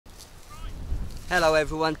Hello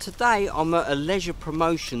everyone, today I'm at a leisure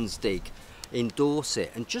promotions dig in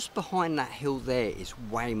Dorset, and just behind that hill there is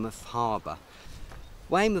Weymouth Harbour.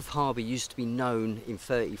 Weymouth Harbour used to be known in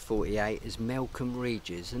 3048 as Melcombe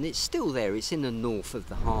Regis, and it's still there. It's in the north of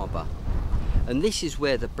the harbour. And this is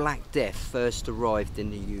where the Black Death first arrived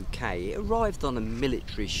in the UK. It arrived on a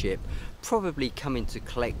military ship, probably coming to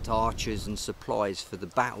collect archers and supplies for the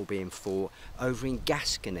battle being fought over in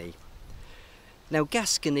Gascony. Now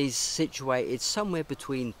Gascony is situated somewhere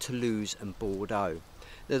between Toulouse and Bordeaux.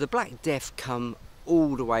 Now the Black Death come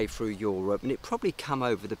all the way through Europe, and it probably come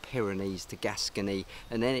over the Pyrenees to Gascony,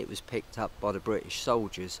 and then it was picked up by the British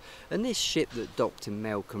soldiers. And this ship that docked in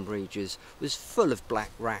Melcombe Regis was full of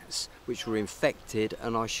black rats which were infected,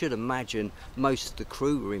 and I should imagine most of the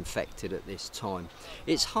crew were infected at this time.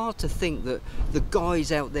 It's hard to think that the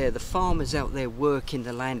guys out there, the farmers out there working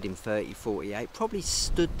the land in 3048, probably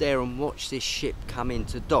stood there and watched this ship come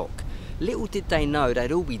into dock. Little did they know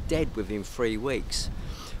they'd all be dead within 3 weeks.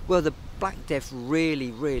 Well, the Black Death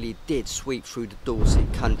really did sweep through the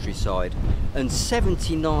Dorset countryside, and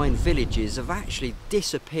 79 villages have actually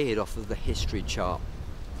disappeared off of the history chart.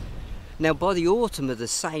 Now by the autumn of the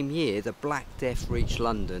same year, the Black Death reached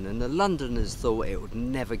London, and the Londoners thought it would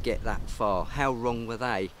never get that far. How wrong were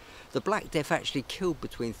they? The Black Death actually killed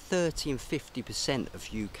between 30 and 50% of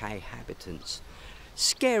UK inhabitants.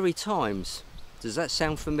 Scary times. Does that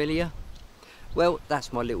sound familiar? Well,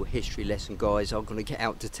 that's my little history lesson, guys. I'm going to get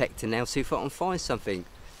out detecting now, see if I can find something.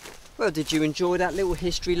 Well, did you enjoy that little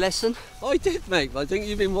history lesson? I did, mate. I think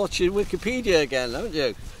you've been watching Wikipedia again, haven't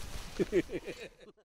you?